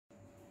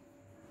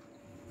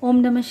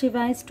Om Namah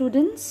Shivaya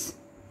students.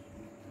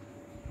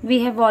 We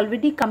have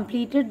already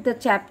completed the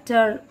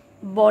chapter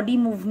Body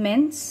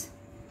Movements.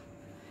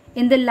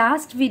 In the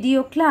last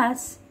video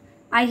class,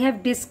 I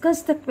have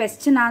discussed the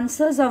question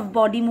answers of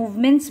body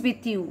movements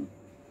with you.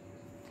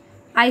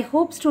 I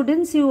hope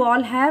students you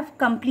all have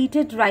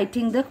completed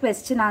writing the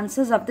question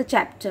answers of the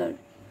chapter.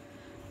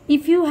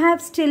 If you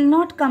have still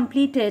not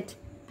completed,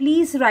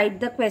 please write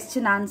the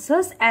question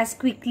answers as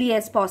quickly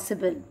as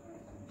possible.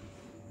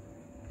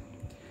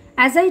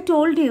 As I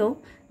told you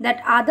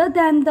that other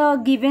than the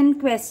given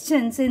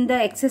questions in the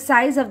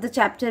exercise of the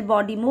chapter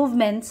body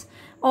movements,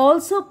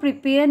 also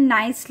prepare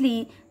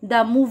nicely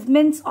the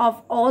movements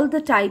of all the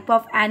type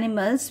of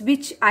animals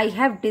which I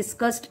have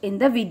discussed in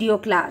the video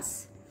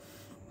class.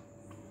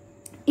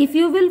 If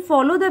you will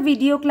follow the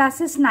video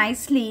classes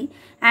nicely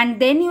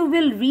and then you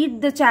will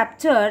read the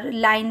chapter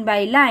line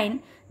by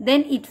line,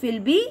 then it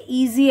will be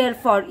easier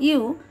for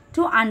you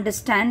to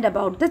understand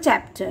about the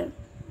chapter.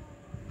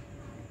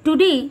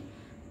 Today,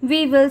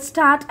 we will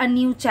start a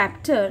new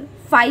chapter,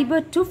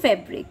 Fiber to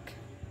Fabric.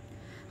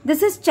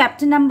 This is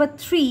chapter number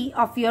 3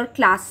 of your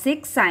class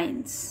 6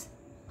 science.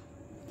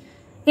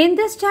 In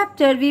this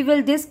chapter, we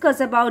will discuss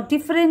about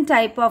different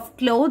type of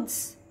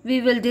clothes. We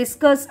will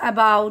discuss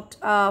about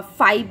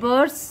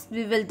fibers.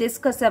 We will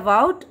discuss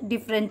about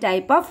different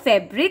type of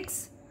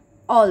fabrics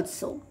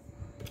also.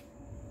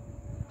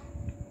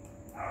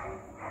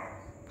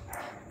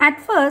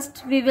 At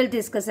first, we will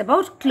discuss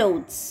about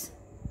clothes.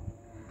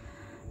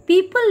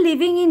 People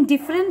living in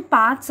different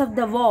parts of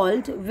the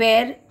world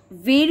wear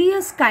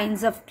various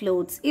kinds of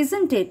clothes,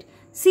 isn't it?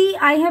 See,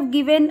 I have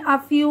given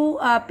a few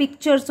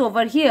pictures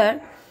over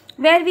here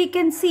where we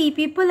can see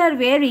people are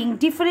wearing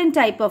different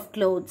type of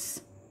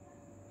clothes.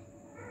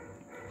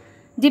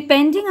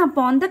 Depending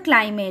upon the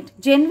climate,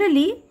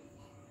 generally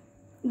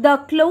the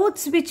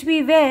clothes which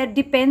we wear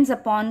depends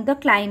upon the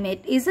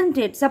climate, isn't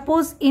it?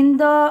 Suppose in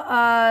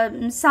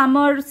the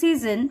summer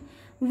season,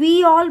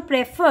 we all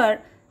prefer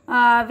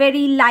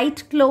very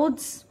light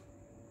clothes,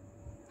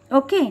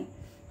 okay,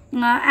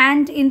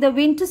 and in the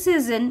winter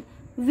season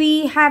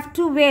we have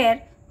to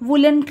wear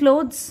woolen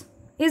clothes,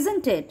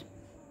 isn't it?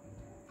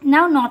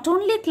 Now, not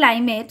only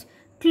climate,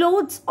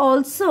 clothes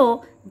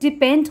also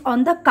depend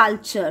on the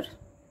culture.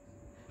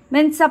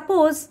 When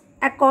suppose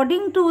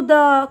according to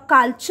the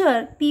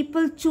culture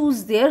people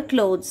choose their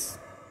clothes.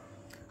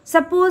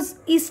 Suppose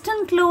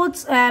Eastern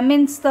clothes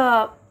means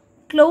the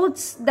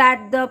clothes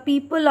that the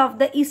people of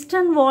the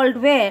Eastern world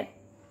wear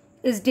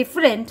is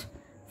different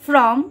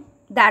from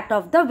that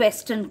of the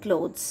Western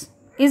clothes,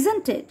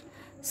 isn't it?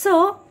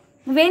 So,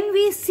 when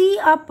we see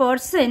a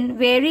person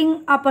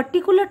wearing a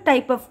particular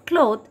type of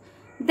cloth,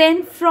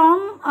 then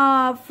from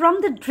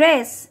the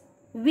dress,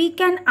 we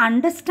can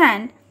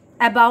understand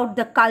about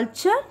the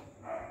culture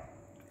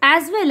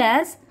as well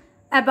as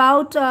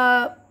about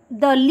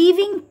the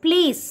living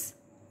place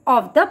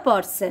of the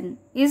person,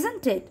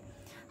 isn't it?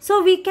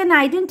 So, we can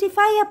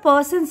identify a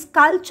person's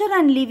culture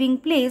and living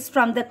place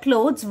from the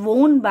clothes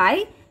worn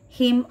by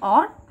him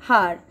or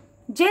her.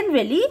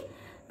 Generally,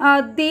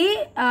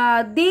 they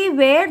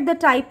wear the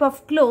type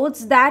of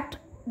clothes that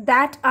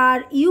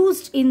are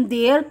used in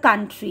their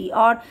country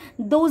or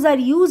those are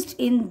used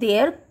in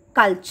their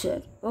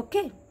culture.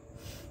 Okay.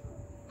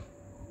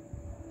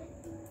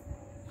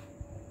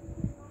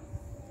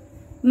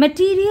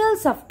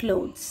 Materials of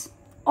clothes.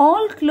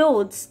 All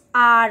clothes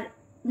are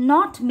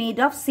not made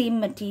of same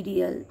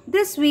material.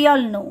 This we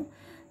all know.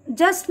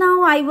 Just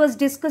now I was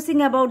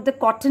discussing about the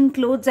cotton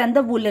clothes and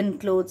the woolen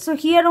clothes. So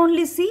here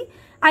only see,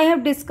 I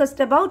have discussed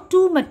about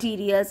two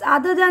materials.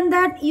 Other than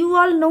that, you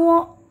all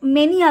know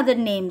many other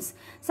names.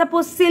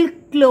 Suppose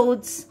silk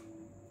clothes,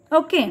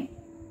 okay.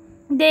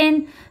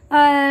 Then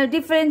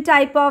different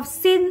type of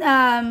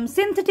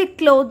synthetic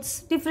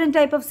clothes. Different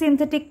type of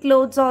synthetic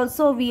clothes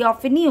also we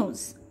often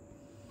use.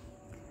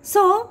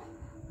 So,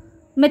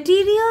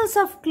 materials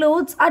of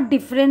clothes are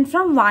different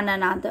from one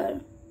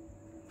another.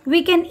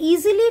 We can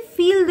easily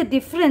feel the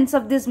difference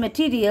of these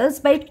materials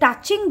by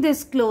touching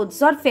these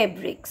clothes or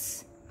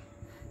fabrics.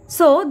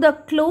 So, the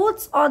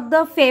clothes or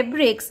the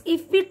fabrics,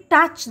 if we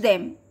touch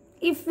them,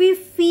 if we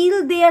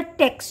feel their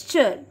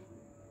texture,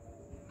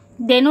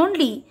 then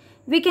only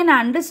we can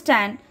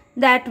understand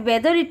that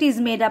whether it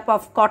is made up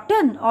of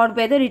cotton or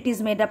whether it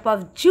is made up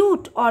of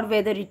jute or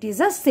whether it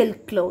is a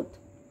silk cloth.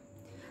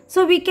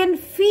 So, we can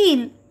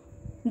feel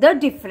the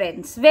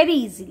difference very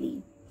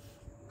easily.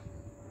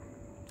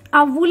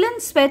 A woolen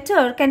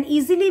sweater can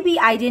easily be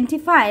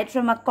identified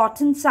from a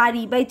cotton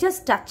sari by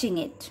just touching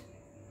it.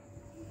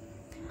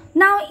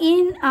 Now,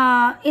 in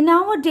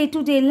our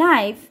day-to-day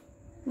life,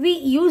 we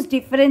use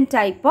different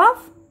type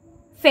of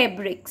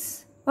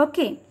fabrics.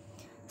 Okay.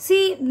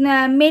 See,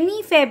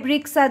 many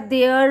fabrics are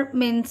there,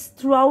 means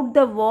throughout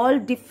the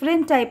world,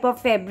 different type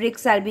of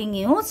fabrics are being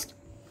used.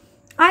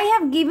 I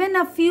have given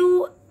a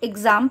few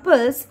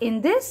examples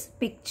in this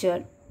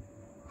picture.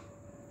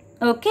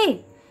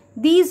 Okay.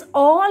 These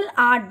all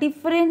are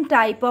different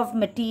type of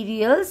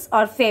materials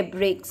or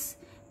fabrics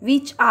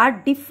which are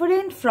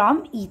different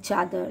from each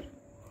other.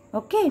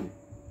 Okay.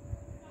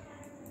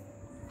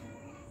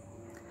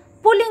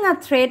 pulling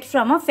a thread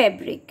from a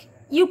fabric.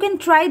 You can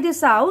try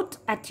this out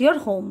at your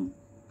home.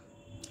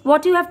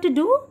 What you have to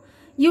do?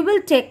 You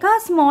will take a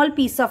small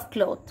piece of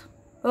cloth,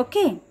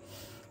 okay,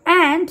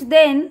 and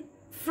then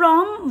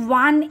from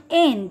one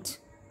end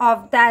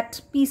of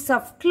that piece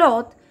of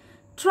cloth,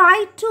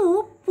 try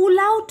to pull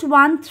out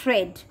one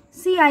thread.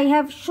 See, I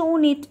have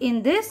shown it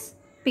in this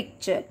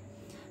picture.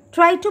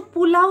 Try to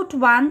pull out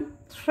one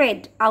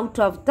thread out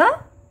of the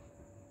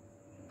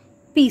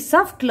piece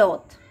of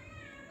cloth,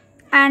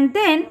 and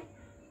then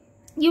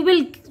you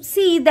will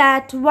see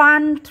that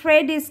one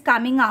thread is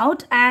coming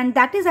out, and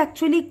that is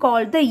actually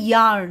called the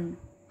yarn.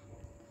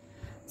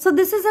 So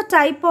this is a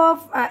type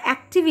of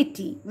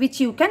activity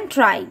which you can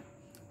try.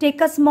 Take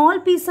a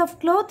small piece of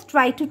cloth,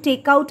 try to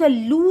take out a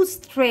loose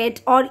thread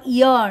or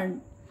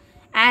yarn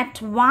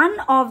at one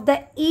of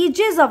the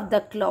edges of the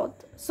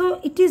cloth.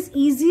 So it is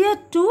easier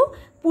to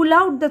pull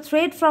out the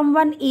thread from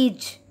one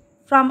edge,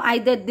 from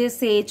either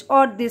this edge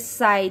or this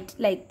side,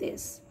 like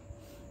this.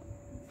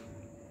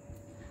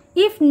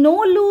 If no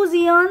loose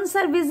yarns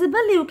are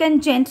visible, you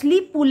can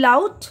gently pull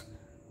out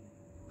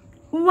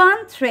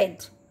one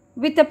thread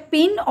with a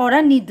pin or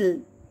a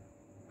needle.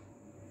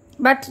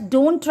 But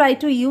don't try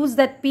to use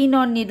that pin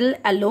or needle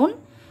alone.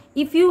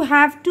 If you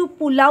have to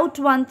pull out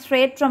one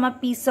thread from a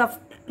piece of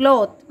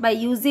cloth by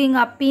using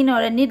a pin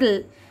or a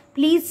needle,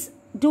 please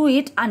do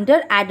it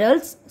under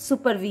adults'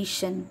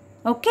 supervision.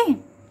 Okay.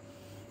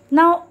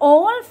 Now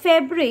all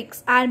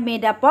fabrics are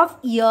made up of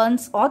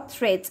yarns or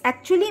threads.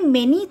 Actually,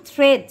 many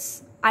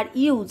threads are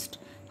used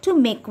to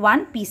make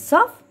one piece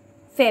of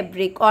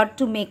fabric or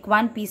to make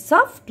one piece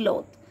of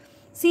cloth.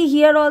 See,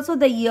 here also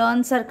the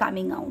yarns are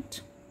coming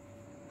out.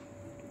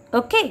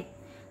 Okay.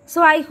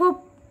 So I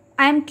hope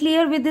I am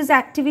clear with this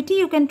activity.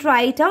 You can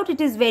try it out.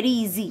 It is very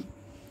easy.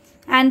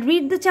 And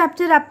read the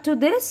chapter up to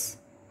this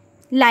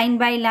line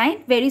by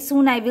line. Very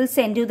soon I will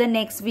send you the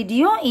next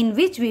video in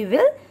which we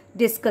will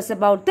discuss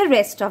about the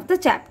rest of the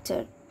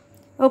chapter.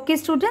 Okay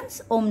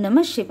students, Om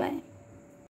Namah Shivaya.